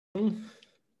will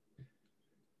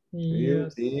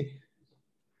Yes. be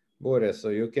Boris. So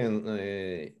you can.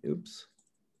 Oops.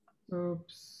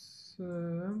 Oops.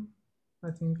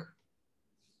 I think.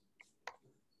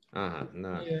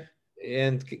 No. Yeah.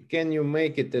 And can you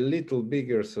make it a little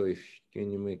bigger? So if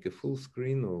can you make a full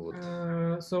screen or what?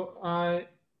 So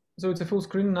it's a full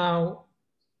screen now,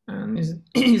 and is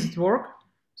it work?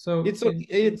 So It's okay.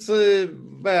 It's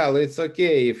well, it's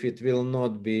okay if it will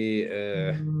not be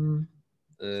so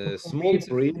for me, small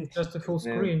print. it's just a full And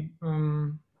screen.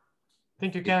 I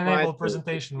think you can enable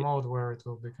presentation mode where it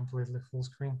will be completely full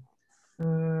screen.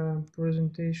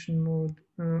 Presentation mode.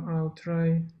 I'll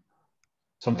try.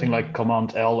 Something like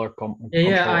Command L or Control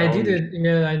Yeah, I L. did it.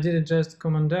 Yeah, I did it just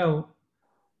Command L.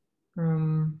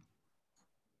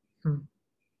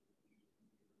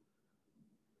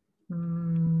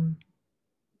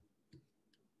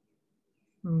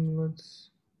 Let's.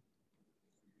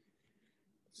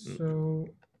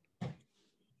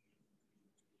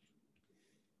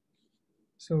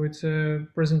 So it's a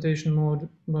presentation mode,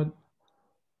 but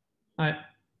I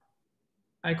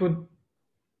could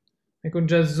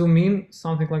just zoom in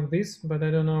something like this, but I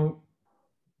don't know.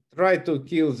 Try to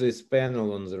kill this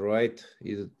panel on the right.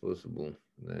 Is it possible?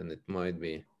 Then it might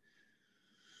be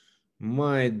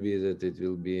that it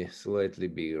will be slightly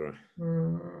bigger.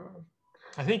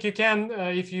 I think you can,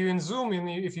 if you in Zoom,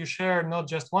 if you share not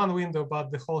just one window,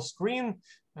 but the whole screen,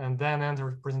 and then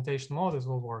enter presentation mode, it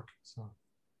will work.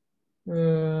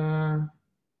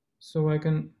 So I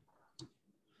can.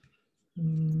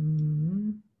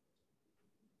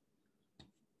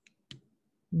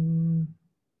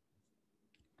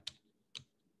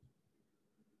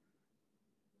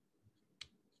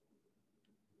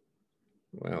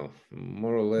 Well,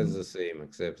 more or less the same,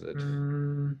 except that.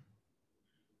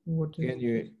 Can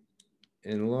you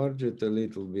enlarge it a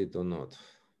little bit or not?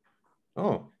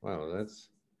 Oh, wow, that's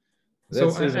so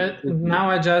now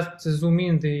I just zoom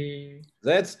in the.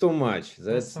 That's too much.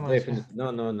 That's too much. definitely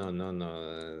no.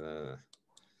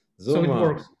 Zoom so it out,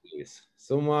 works. please.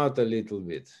 Zoom out a little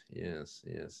bit. Yes.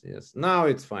 Now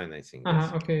it's fine, I think.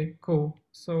 Yes. Okay, cool.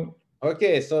 So.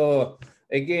 Okay, so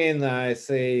again, I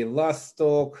say last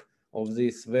talk of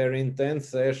this very intense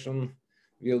session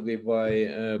will be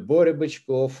by Boris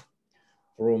Bychkov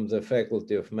from the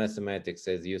Faculty of Mathematics,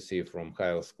 as you see, from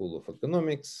Higher School of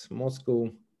Economics,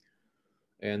 Moscow.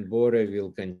 And Boris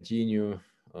will continue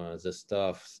the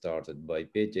stuff started by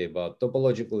Petya about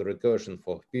topological recursion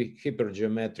for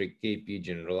hypergeometric KP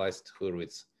generalized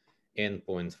Hurwitz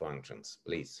endpoint functions.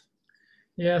 Please.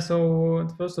 Yeah, so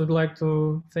first I'd like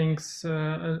to thank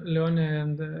Leone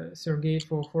and Sergey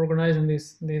for organizing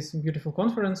this beautiful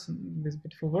conference, this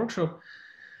beautiful workshop.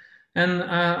 And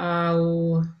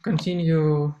I'll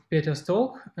continue Petya's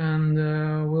talk, and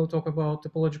we'll talk about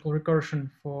topological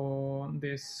recursion for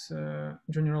these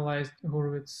generalized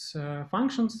Hurwitz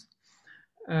functions.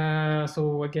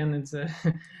 So again, it's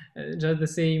just the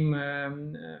same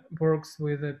works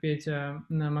with Petya,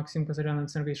 Maxim Kazaryan,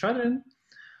 and Sergey Shadrin.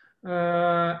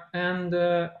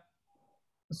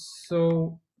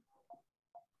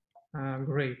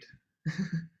 Great.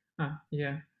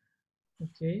 Yeah,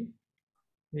 okay,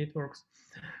 it works.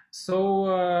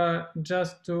 So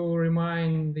just to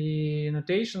remind the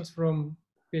notations from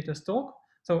Petya's talk.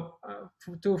 So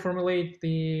to formulate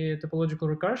the topological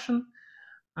recursion,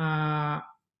 I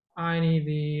need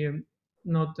the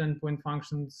not endpoint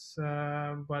functions,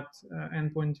 but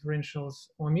endpoint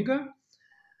differentials omega.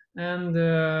 And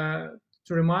to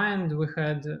remind, we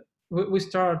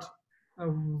start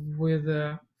with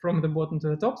from the bottom to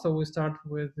the top. So we start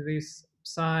with this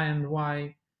psi and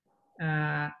y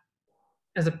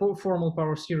as a formal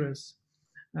power series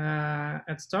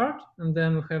at start, and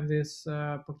then we have this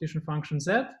partition function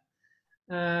z,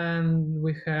 and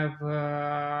we have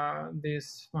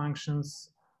these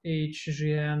functions h,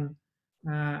 gn,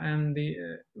 and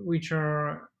which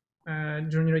are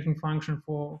generating function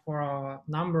for our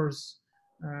numbers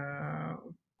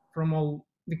from all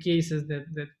the cases that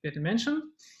Petya mentioned.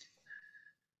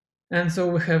 And so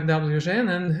we have wgn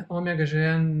and omega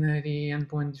gn, the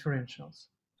endpoint differentials.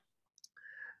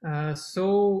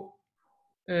 So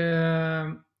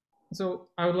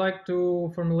I would like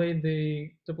to formulate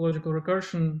the topological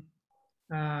recursion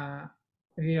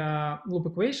via loop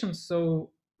equations.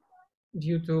 So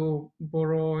due to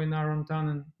Borot, Aron-Tan,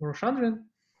 and Borot-Shadrin,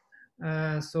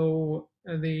 so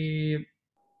the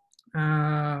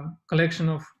collection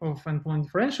of endpoint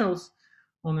differentials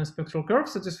on a spectral curve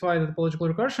satisfy the topological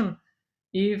recursion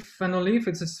if and only if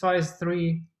it satisfies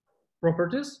three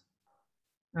properties.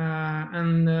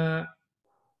 And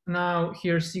now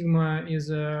here sigma is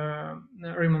a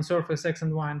Riemann surface x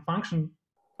and y and function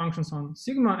functions on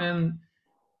sigma, and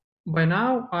by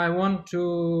now I want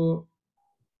to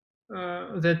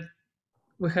that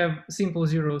we have simple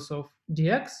zeros of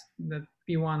dx, that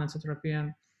p1, etc.,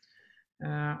 pn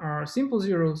are simple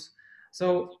zeros.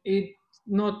 So it's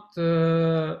not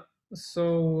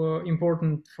so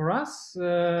important for us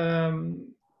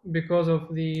because of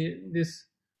this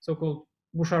so-called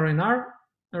Bouchard-Reinhardt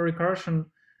recursion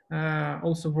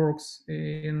also works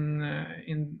in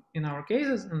our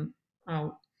cases, and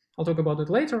I'll talk about it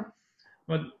later.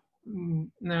 But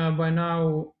by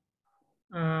now,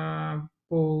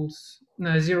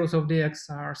 zeros of dx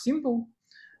are simple,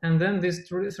 and then these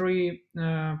three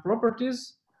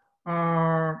properties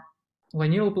are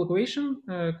linear loop equation,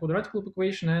 quadratic loop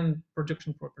equation, and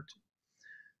projection property.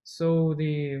 So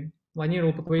the linear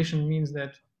loop equation means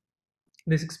that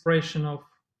this expression of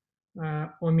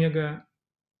omega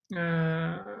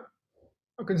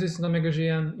consistent omega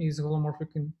gn is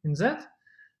holomorphic in Z,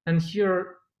 and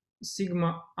here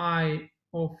sigma I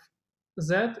of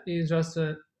Z is just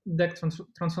a deck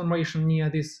transformation near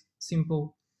these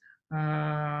simple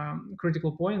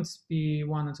critical points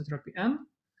P1, etc., Pn.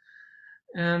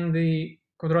 And the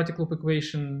quadratic loop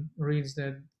equation reads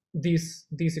that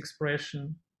this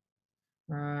expression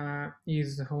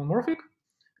is holomorphic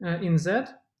in Z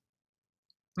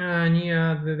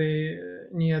near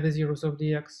the zeros of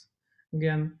dx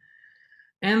again.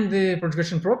 And the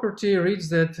projection property reads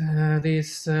that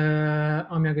this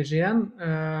omega gn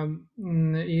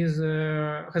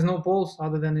has no poles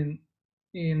other than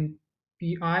in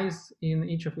pi's in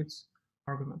each of its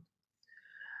arguments.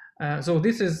 So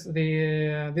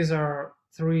these are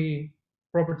three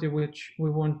properties which we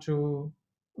want to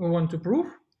prove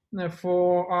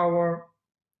for our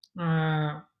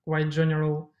quite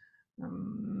general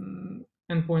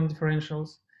endpoint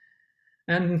differentials.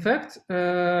 And in fact,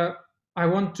 I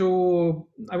want to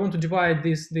divide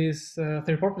these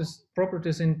three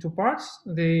properties in two parts.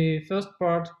 The first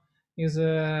part is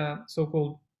a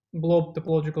so-called blob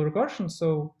topological recursion.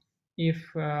 So if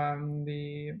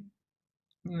we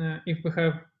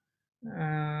have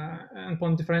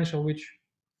endpoint differential which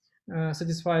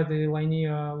satisfy the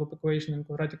linear loop equation and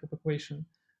quadratic loop equation,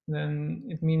 then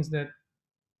it means that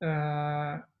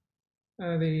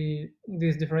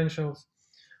these differentials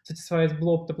satisfies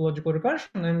blob topological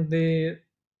recursion. And the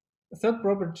third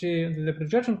property, the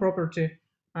projection property,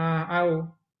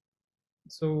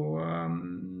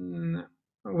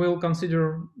 we'll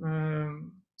consider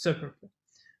separately,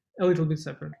 a little bit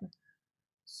separately.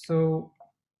 So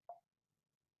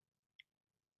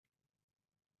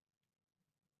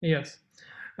yes,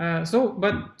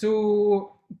 but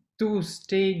to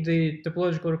state the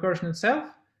topological recursion itself,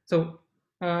 so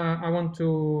I want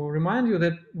to remind you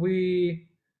that we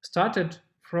started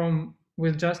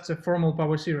with just a formal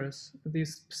power series.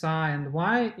 This psi and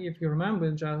y, if you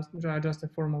remember, just a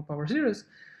formal power series.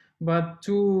 But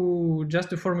just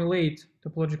to formulate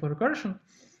topological recursion,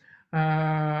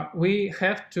 we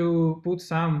have to put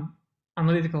some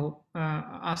analytical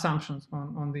assumptions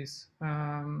on these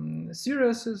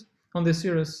series, on the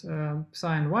series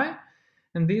psi and y,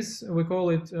 and this we call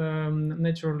it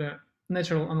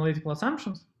natural analytical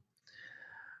assumptions,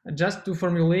 just to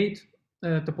formulate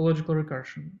topological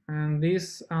recursion. And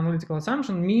this analytical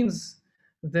assumption means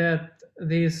that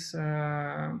this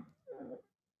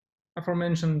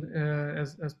aforementioned,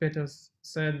 as Peter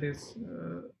said, this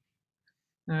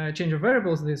change of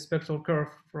variables, this spectral curve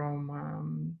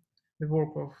from the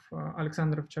work of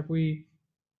Alexandrov, Chapuis,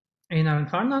 Einar, and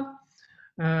Harnad.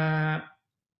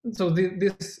 So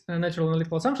this natural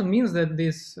analytical assumption means that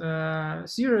this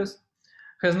series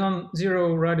has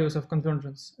non-zero radius of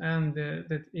convergence, and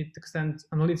that it extends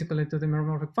analytically to the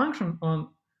meromorphic function on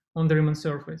the Riemann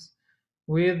surface,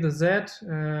 with the z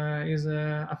is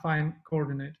a affine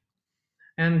coordinate,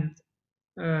 and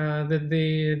that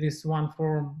this one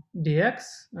form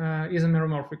dx is a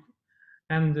meromorphic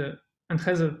and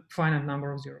has a finite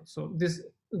number of zeros. So this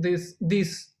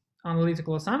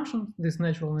analytical assumption, this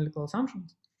natural analytical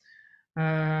assumptions,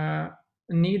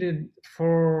 needed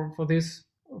for this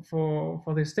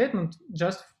statement,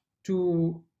 just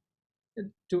to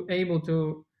able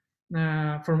to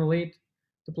formulate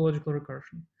topological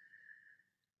recursion.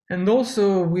 And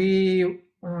also we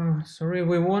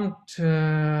want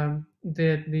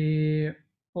that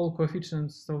all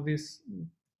coefficients of this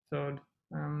third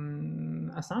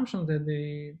assumption, that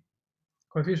the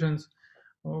coefficients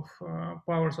of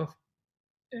powers of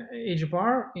h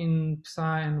bar in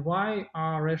psi and y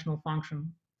are rational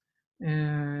function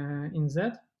in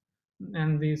Z,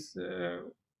 and these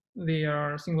they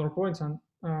are singular points and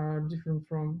are different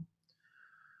from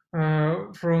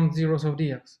zeros of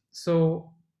dx.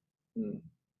 So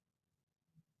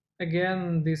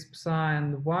again, this psi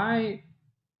and y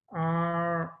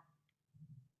are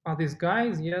these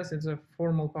guys. Yes, it's a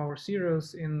formal power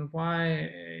series in y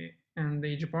and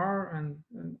h bar and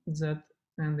z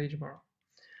and h bar.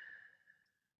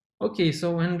 Okay,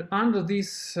 so and under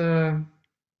these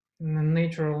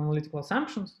natural analytical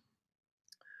assumptions,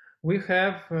 we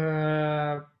have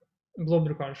blob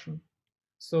recursion.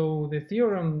 So the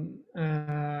theorem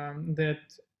that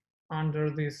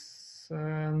under these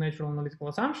natural analytical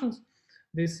assumptions,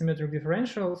 these symmetric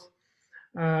differentials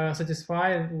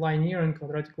satisfy linear and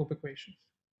quadratic loop equations.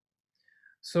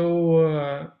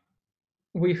 So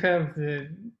we have the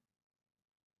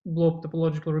blob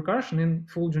topological recursion in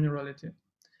full generality.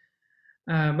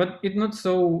 But it's not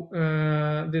so,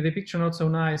 the picture not so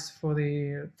nice for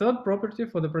the third property,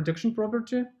 for the projection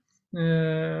property.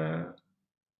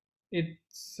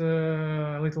 It's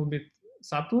a little bit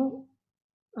subtle.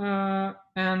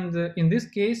 And in this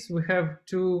case, we have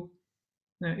two,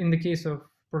 in the case of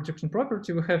projection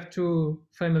property, we have two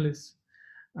families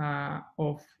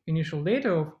of initial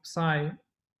data of psi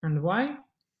and y.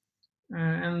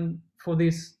 And for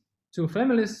these two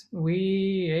families,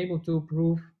 we able to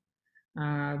prove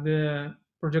the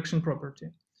projection property.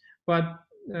 But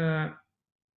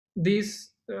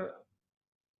these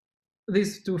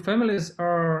two families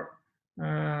are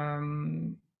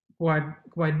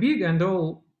quite big, and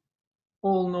all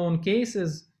known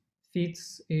cases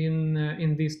fits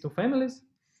in these two families.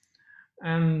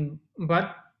 And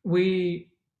but we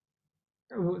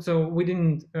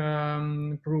didn't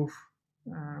prove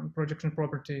projection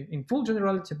property in full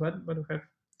generality, but we have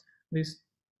these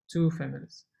two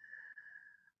families.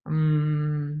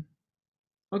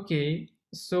 Okay,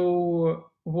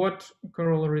 so what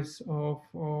corollaries of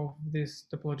this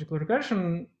topological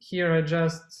recursion? Here I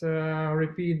just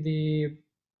repeat the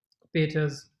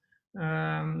Peter's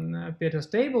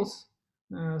tables.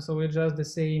 So it's just the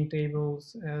same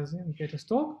tables as in Peter's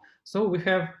talk. So we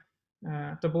have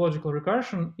topological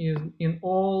recursion is in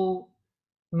all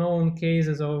known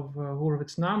cases of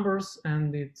Hurwitz numbers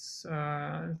and its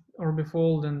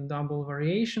orbifold and double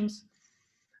variations,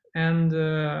 and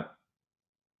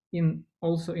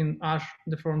also in Ash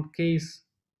deformed case,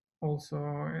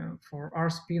 also for R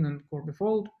spin and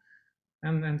orbifold,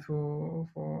 and for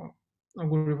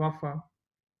Aguri-Waffa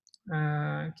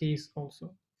case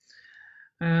also.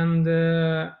 And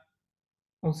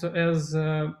also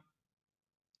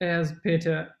as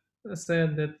Peter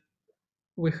said, that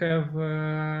we have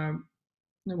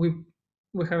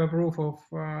we have a proof of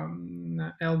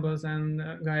Elbaz and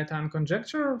Gaetan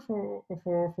conjecture for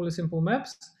fully simple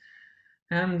maps,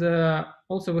 and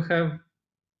also we have.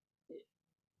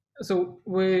 So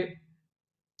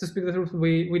to speak the truth,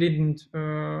 we didn't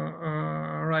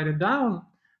write it down,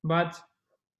 but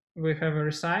we have a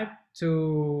recipe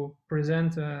to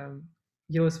present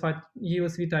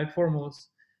USV type formulas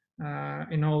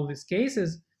in all these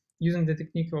cases using the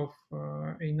technique of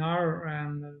Einar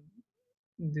and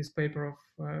this paper of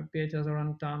Petya,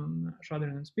 Zorantan,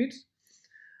 Shadrin, and Spitz,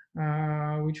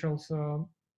 which also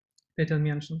Peter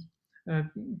mentioned.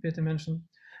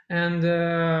 And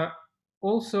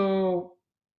also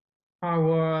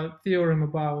our theorem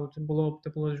about blob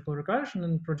topological recursion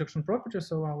and projection properties,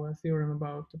 so our theorem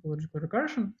about topological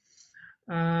recursion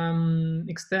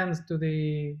extends to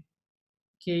the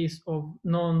case of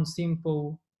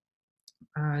non-simple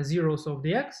zeros of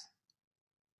the x,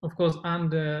 of course,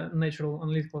 under natural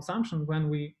analytical assumption when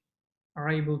we are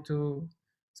able to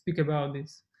speak about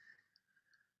this.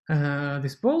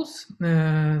 These poles,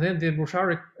 then the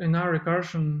Bouchard-Einar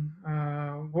recursion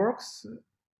works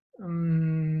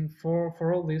for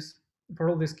all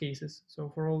these cases. So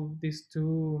for all these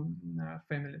two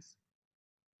families.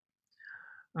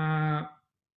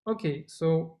 Okay,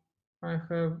 so I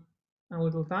have a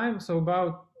little time. So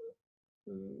about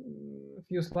a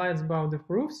few slides about the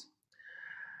proofs.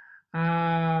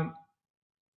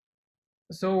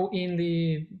 So in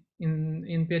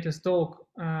Peter's talk,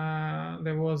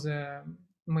 there was a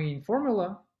main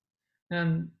formula,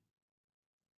 and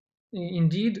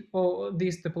indeed,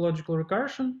 this topological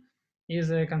recursion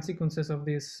is a consequences of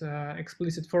this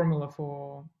explicit formula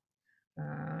for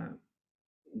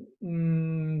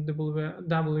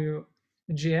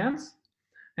WGNs,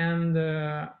 and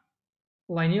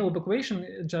linear loop equation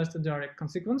is just a direct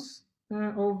consequence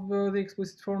of the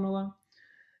explicit formula.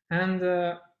 And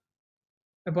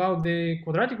about the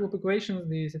quadratic loop equations,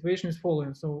 the situation is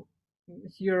following. So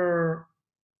here,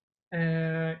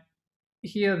 the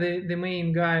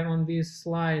main guy on this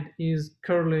slide is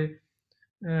curly,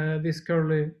 this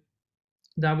curly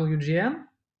WGN,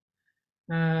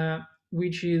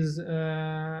 which is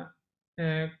a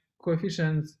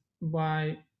coefficient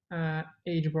by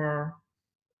h bar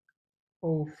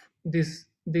of this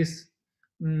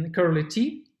curly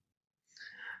T,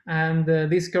 and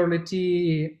this curly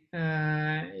T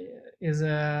is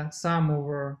a sum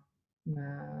over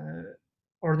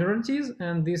ordinary T's,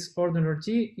 and this ordinary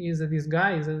T is this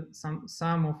guy is some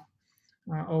sum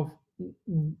of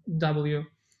W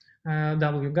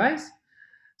guys.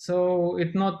 So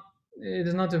it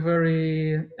is not a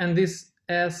very, and this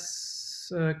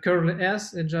S curly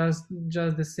S is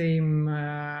just the same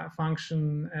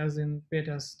function as in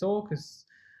Peter's talk, is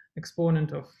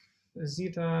exponent of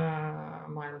zeta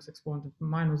minus exponent of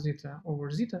minus zeta over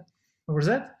z.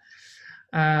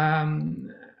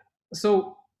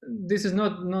 So this is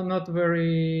not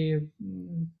very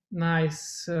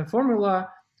nice formula,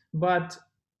 but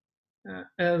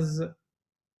as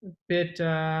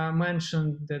Peter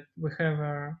mentioned, that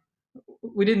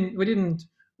we didn't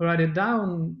write it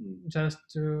down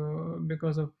just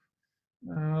because of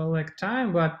lack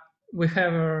time, but we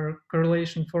have a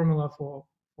correlation formula for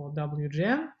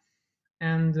WGN,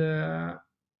 and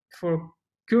for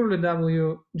curly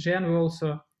WGN we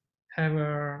also have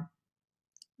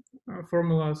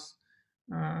formulas,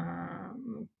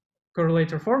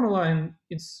 correlator formula, and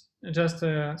it's just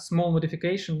a small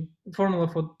modification formula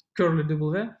for curly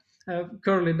W.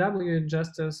 Curly W,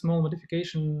 just a small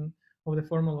modification of the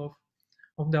formula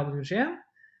of WGN,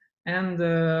 and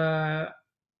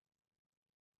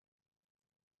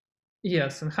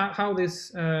yes, and how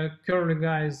these curly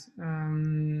guys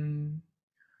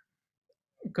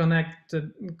connect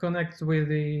with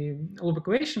the loop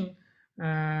equation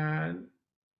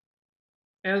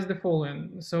as the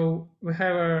following. So we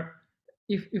have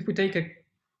if we take a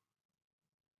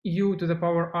u to the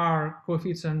power r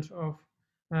coefficient of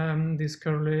this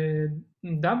curly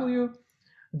W,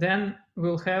 then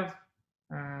we'll have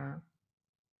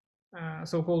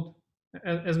so-called,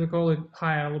 as we call it,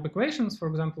 higher loop equations. For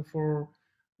example, for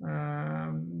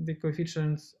the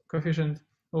coefficient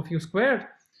of u squared,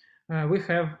 we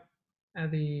have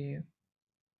the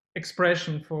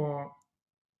expression for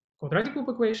quadratic loop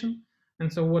equation.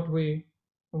 And so what we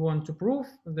want to prove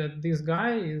that this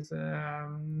guy is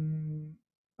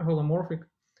holomorphic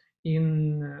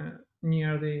in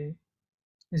near the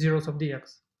zeros of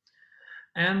dx.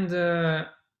 And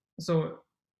so,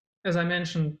 as I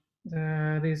mentioned,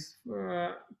 this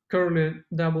curly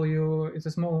W is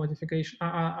a small modification,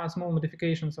 small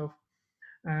modifications of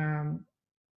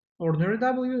ordinary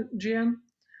WGN,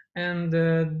 and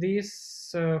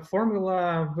this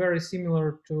formula very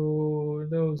similar to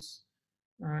those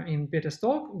in Peter's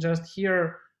talk. Just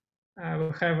here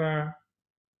we have a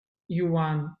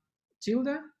U1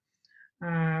 tilde,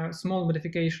 small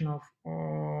modification of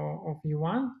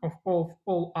U1 of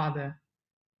all other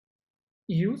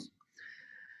U's,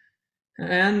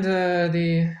 and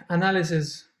the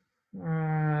analysis,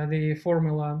 the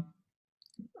formula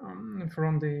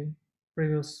from the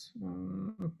previous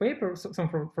paper, some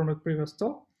from the previous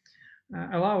talk,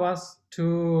 allow us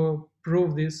to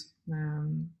prove this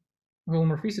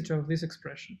holomorphicity of this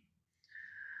expression.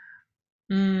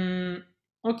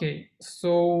 Okay,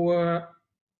 so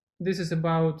this is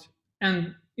about,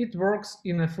 and it works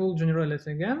in a full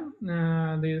generality again,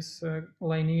 these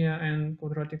linear and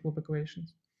quadratic loop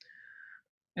equations.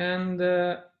 And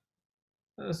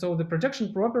so the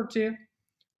projection property,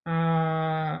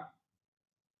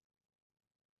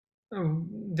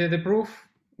 the proof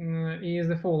is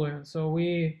the following. So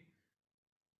we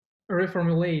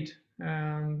reformulate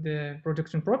the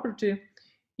projection property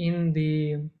in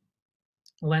the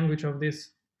language of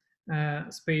this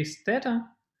space theta,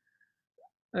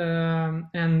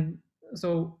 and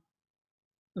so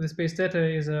the space theta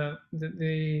is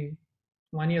the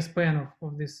linear span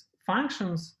of these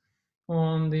functions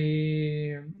on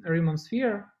the Riemann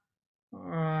sphere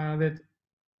that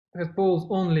has poles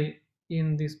only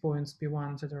in these points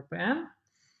P1, etc., Pn,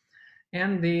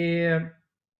 and the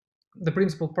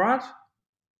principal part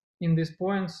in these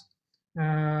points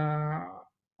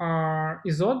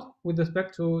is odd with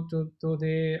respect to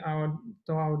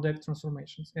our deck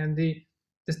transformations, and the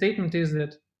statement is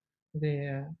that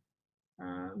the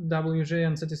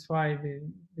WGN satisfy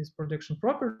this projection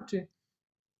property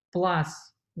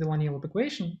plus the linear loop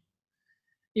equation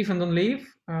if and only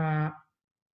if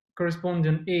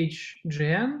corresponding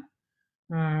HGN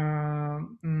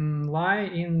lie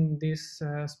in this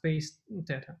space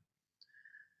theta.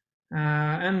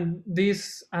 And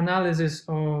this analysis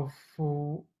of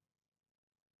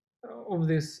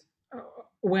this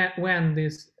when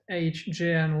this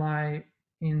HGN lie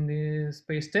in the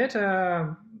space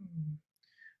theta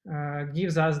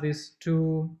gives us these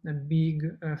two big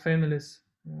families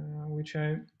which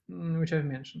I've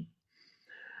mentioned.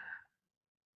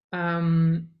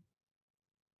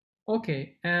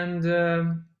 Okay, and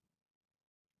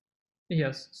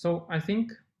yes, so I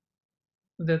think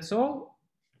that's all.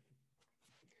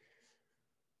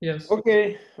 Yes.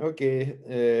 Okay,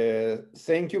 okay.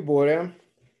 Thank you, Borja.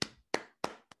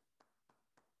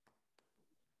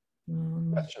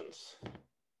 Questions?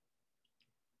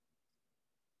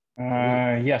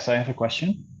 Yes, I have a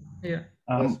question. Yeah.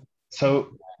 Yes.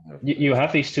 So you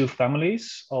have these two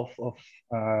families of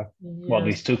well,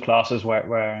 these two classes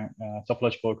where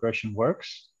topological recursion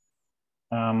works,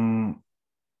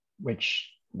 which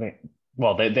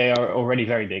they are already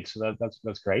very big, so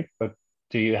that's great. But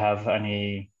do you have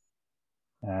any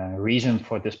reason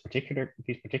for these particular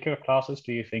classes?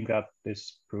 Do you think that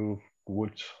this proof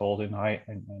would hold in high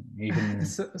and even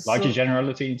larger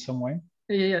generality in some way?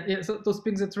 Yeah. So to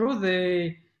speak the truth,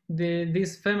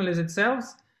 these families itself,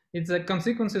 it's the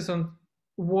consequences on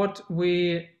what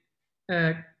we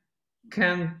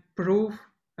can prove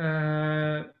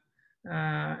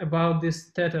about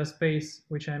this theta space,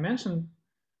 which I mentioned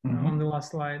on the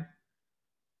last slide.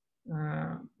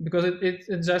 Because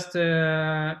it's just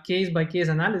a case-by-case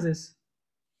analysis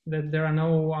that there are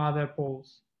no other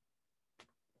poles.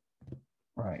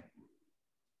 Right.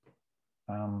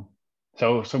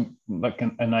 So like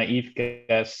a naive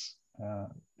guess,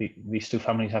 these two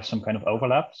families have some kind of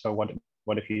overlap. So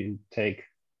what if you take,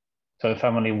 so in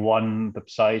family 1, the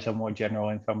psi's are more general,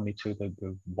 in family 2,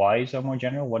 the y's are more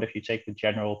general. What if you take the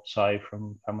general psi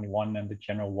from family 1 and the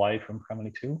general y from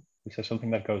family 2? Is there something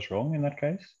that goes wrong in that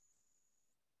case?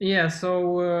 Yeah,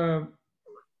 so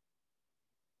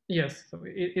yes, so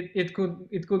it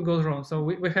could go wrong. So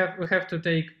we have to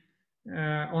take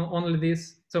only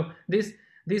this. So this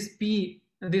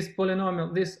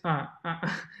polynomial,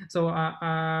 so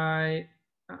I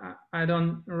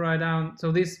don't write down.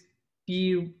 So this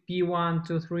P1,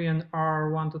 2, 3 and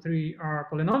R1, 2, 3 are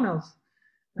polynomials.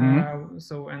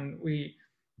 So and we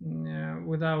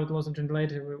without loss of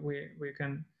generality we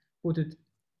can put it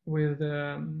with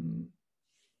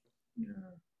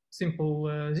simple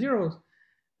zeros.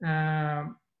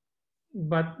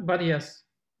 But yes,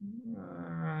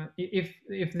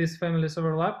 if these families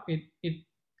overlap,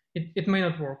 it may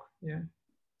not work. Yeah.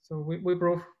 So we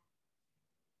prove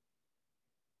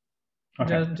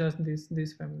just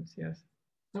these families. Yes.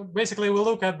 So basically, we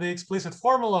look at the explicit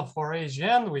formula for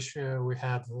HGN, which we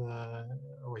had,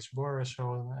 which Borja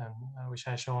shown and which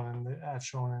I've shown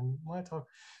in my talk.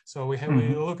 So we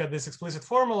look at this explicit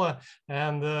formula,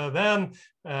 and then,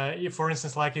 if, for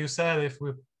instance, like you said, if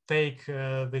we take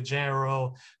the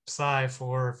general psi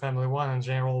for family 1 and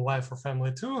general y for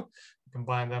family 2,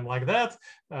 combine them like that,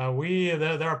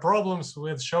 there are problems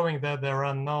with showing that there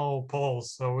are no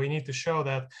poles. So we need to show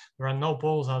that there are no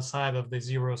poles outside of the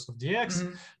zeros of dx.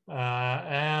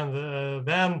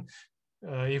 Then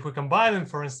if we combine them,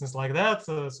 for instance, like that,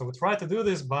 so we try to do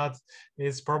this, but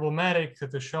it's problematic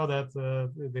to show that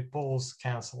the poles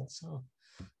cancel. So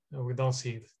we don't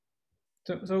see it.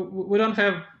 So we don't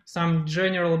have some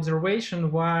general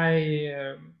observation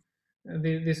why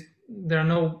there are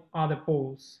no other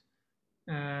poles.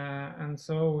 And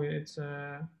so it's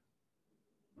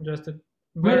just a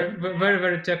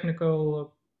very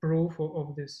technical proof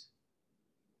of this.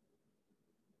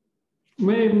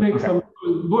 May I make some?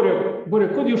 Borja,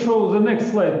 could you show the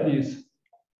next slide, please?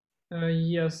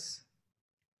 Yes.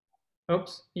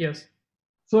 Oops. Yes.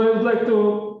 So I would like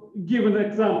to give an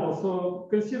example. So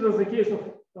consider the case of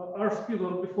R-speed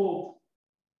or default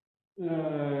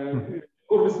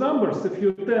Hurwitz numbers. If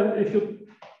you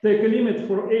take a limit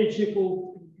for h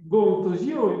equal going to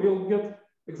 0, you will get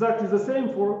exactly the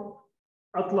same for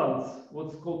Atlants,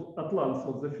 what's called Atlants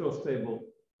of the first table.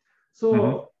 So in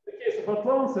the case of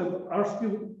Atlants and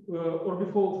R-speed or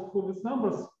default Hurwitz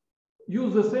numbers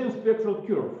use the same spectral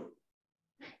curve.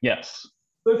 Yes.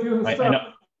 So if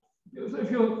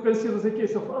you consider the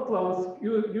case of Atlants,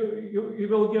 you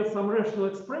will get some rational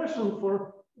expression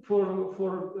for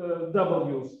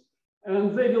W's.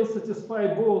 And they will satisfy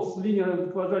both linear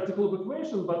and quadratic loop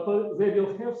equation, but they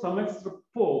will have some extra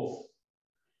poles.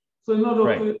 So in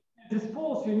order to these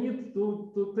poles, you need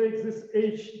to take this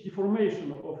H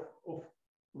deformation of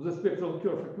the spectral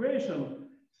curve equation.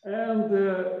 And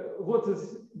what is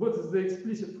the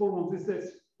explicit form of this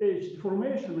H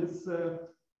deformation? It's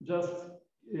just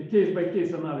a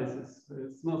case-by-case analysis.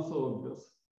 It's not so obvious.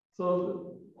 So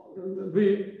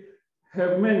we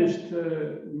have managed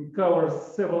to cover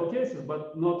several cases,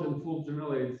 but not in full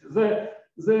generality.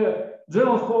 The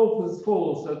general hope is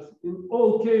follows that in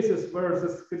all cases where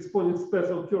this corresponding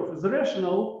spectral curve is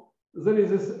rational, there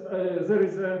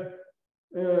is a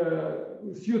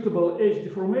suitable edge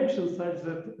deformation such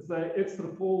that the extra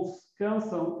poles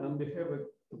cancel and we have a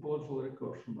topological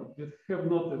recursion, but we have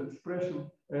not an expression,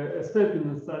 a statement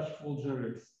in such full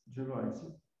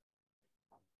generalizing.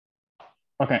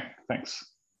 Okay,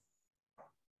 thanks.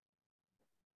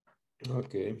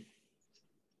 Okay.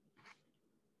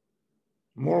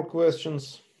 More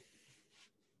questions?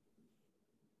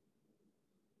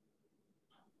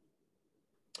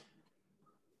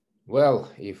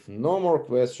 Well, if no more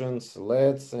questions,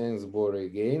 let's thank Bori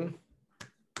again.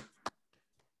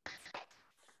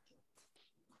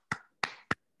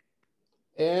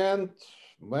 And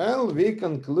well, we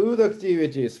conclude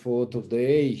activities for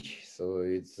today. So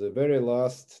it's the very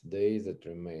last day that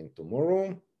remain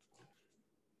tomorrow.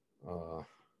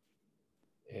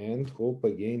 And hope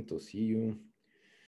again to see you